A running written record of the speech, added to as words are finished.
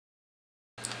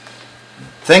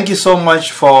Thank you so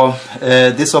much for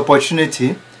this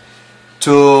opportunity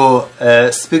to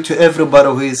speak to everybody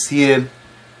who is here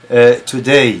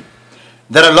today.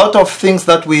 There are a lot of things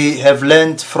that we have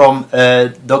learned from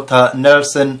Dr.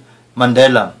 Nelson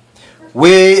Mandela.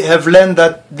 We have learned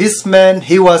that this man,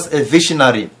 he was a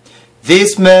visionary.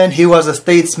 This man, he was a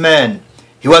statesman.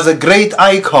 He was a great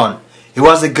icon. He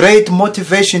was a great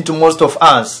motivation to most of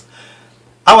us.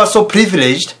 I was so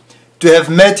privileged to have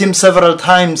met him several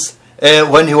times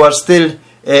when he was still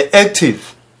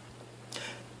active.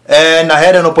 And I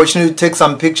had an opportunity to take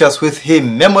some pictures with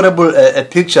him, memorable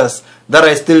pictures that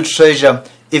I still treasure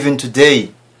even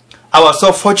today. I was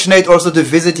so fortunate also to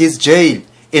visit his jail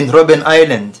in Robben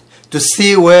Island, to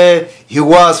see where he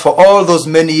was for all those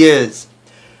many years.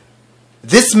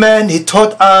 This man, he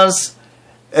taught us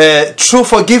true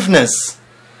forgiveness.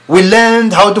 We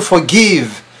learned how to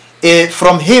forgive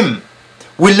from him.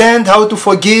 We learned how to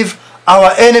forgive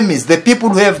our enemies, the people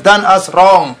who have done us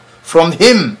wrong, from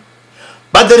him.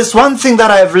 But there is one thing that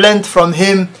I have learned from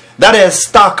him that has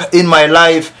stuck in my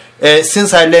life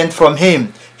since I learned from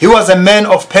him. He was a man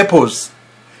of purpose.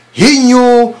 He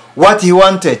knew what he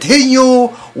wanted. He knew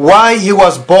why he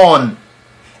was born.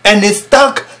 And he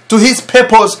stuck to his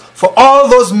purpose for all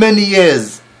those many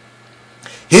years.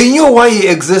 He knew why he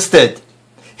existed.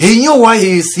 He knew why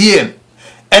he is here.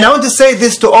 And I want to say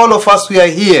this to all of us who are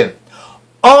here.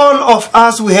 All of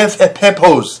us, we have a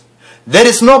purpose. There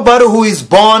is nobody who is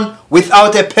born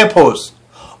without a purpose.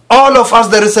 All of us,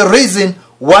 there is a reason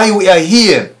why we are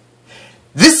here.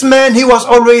 This man, he was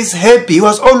always happy. He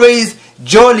was always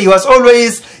jolly. He was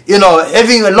always,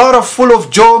 having a lot of full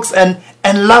of jokes and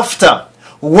laughter.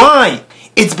 Why?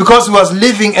 It's because he was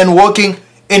living and working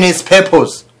in his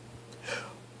purpose.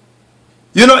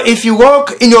 If you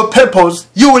walk in your purpose,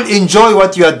 you will enjoy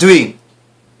what you are doing.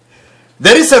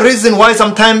 There is a reason why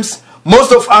sometimes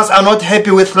most of us are not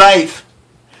happy with life.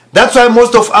 That's why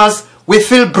most of us, we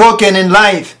feel broken in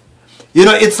life.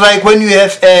 It's like when you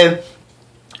have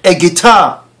a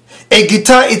guitar. A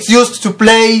guitar, it's used to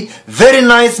play very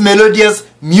nice melodious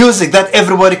music that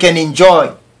everybody can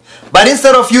enjoy. But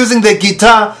instead of using the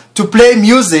guitar to play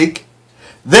music,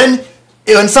 then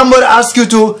when somebody asks you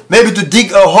to maybe to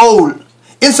dig a hole,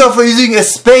 instead of using a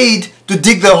spade to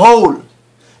dig the hole,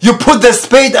 you put the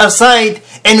spade aside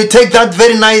and you take that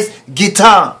very nice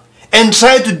guitar and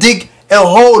try to dig a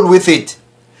hole with it.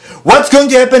 What's going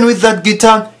to happen with that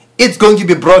guitar? It's going to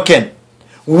be broken.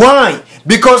 Why?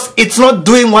 Because it's not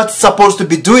doing what it's supposed to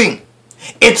be doing.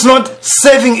 It's not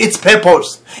serving its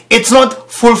purpose. It's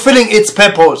not fulfilling its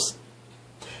purpose.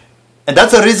 And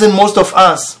that's the reason most of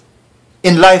us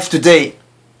in life today,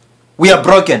 we are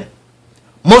broken.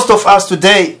 Most of us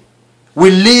today, we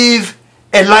live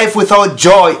a life without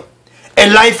joy, a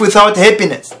life without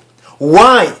happiness.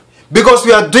 Why? Because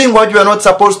we are doing what we are not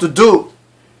supposed to do.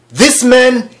 This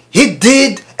man, he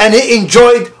did and he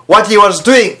enjoyed what he was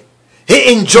doing.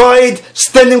 He enjoyed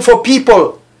standing for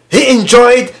people. He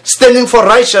enjoyed standing for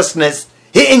righteousness.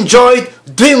 He enjoyed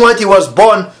doing what he was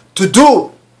born to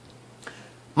do.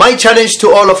 My challenge to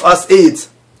all of us is,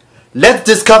 let's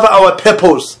discover our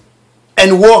purpose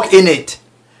and walk in it.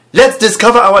 Let's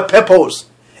discover our purpose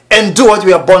and do what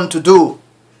we are born to do.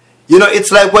 It's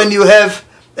like when you have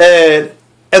a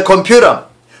computer.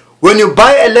 When you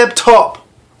buy a laptop,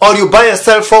 or you buy a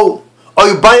cell phone, or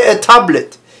you buy a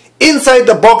tablet, inside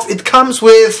the box it comes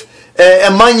with a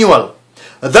manual.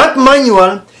 That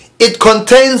manual, it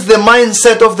contains the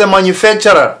mindset of the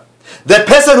manufacturer. The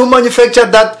person who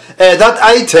manufactured that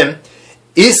item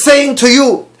is saying to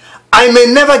you, I may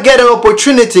never get an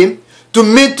opportunity to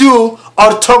meet you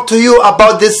or talk to you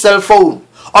about this cell phone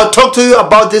or talk to you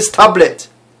about this tablet.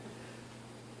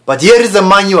 But here is the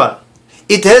manual.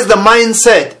 It has the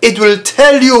mindset. It will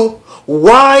tell you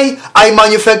why I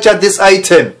manufactured this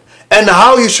item and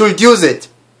how you should use it.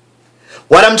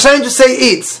 What I'm trying to say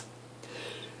is,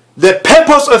 the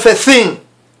purpose of a thing,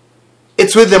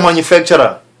 it's with the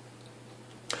manufacturer.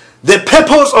 The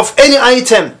purpose of any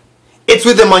item, it's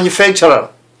with the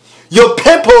manufacturer. Your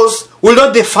purpose will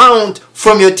not be found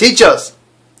from your teachers.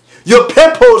 Your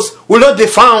purpose will not be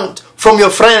found from your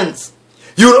friends.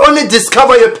 You will only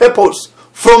discover your purpose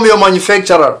from your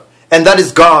manufacturer, and that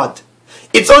is God.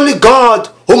 It's only God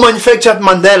who manufactured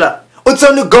Mandela. It's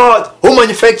only God who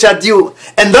manufactured you.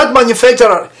 And that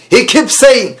manufacturer, he keeps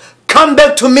saying, come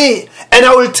back to me and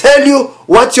I will tell you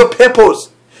what's your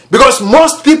purpose. Because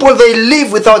most people, they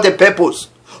live without a purpose.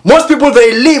 Most people,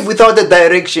 they live without a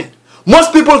direction.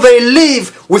 Most people, they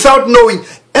live without knowing,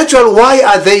 actually, why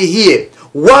are they here?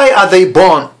 Why are they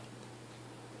born?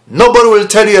 Nobody will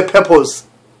tell you a purpose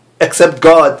except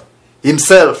God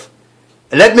himself.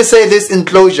 And let me say this in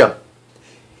closure.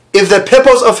 If the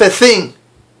purpose of a thing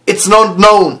it's not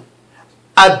known,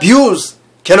 abuse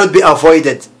cannot be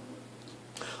avoided.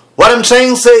 What I'm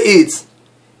trying to say is,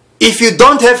 if you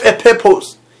don't have a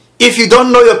purpose, if you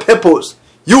don't know your purpose,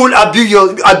 you will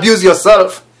abuse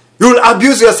yourself. You will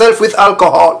abuse yourself with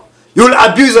alcohol. You will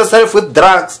abuse yourself with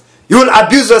drugs. You will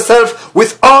abuse yourself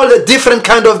with all the different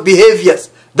kind of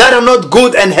behaviors that are not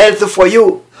good and healthy for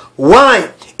you.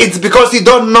 Why? It's because you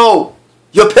don't know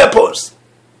your purpose.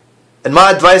 And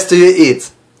my advice to you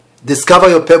is, discover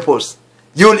your purpose.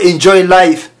 You will enjoy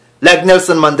life like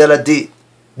Nelson Mandela did.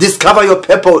 Discover your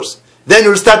purpose. Then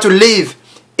you'll start to live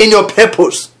in your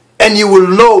purpose. And you will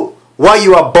know why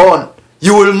you are born.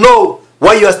 You will know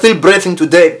why you are still breathing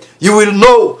today. You will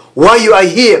know why you are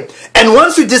here. And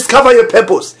once you discover your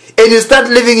purpose and you start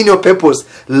living in your purpose,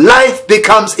 life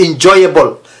becomes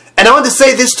enjoyable. And I want to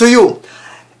say this to you.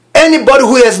 Anybody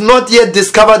who has not yet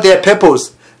discovered their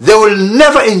purpose, they will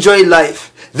never enjoy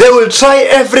life. They will try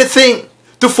everything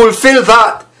to fulfill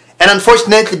that. And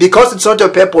unfortunately, because it's not your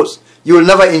purpose, you will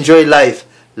never enjoy life.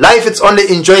 Life is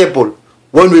only enjoyable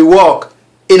when we walk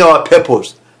in our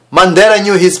purpose. Mandela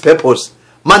knew his purpose.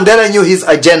 Mandela knew his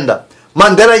agenda.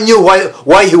 Mandela knew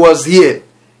why he was here.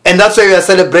 And that's why we are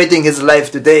celebrating his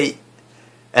life today.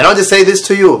 And I want to say this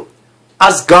to you.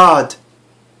 Ask God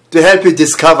to help you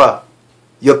discover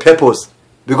your purpose,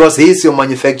 because he is your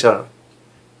manufacturer.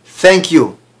 Thank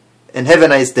you and have a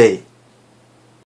nice day.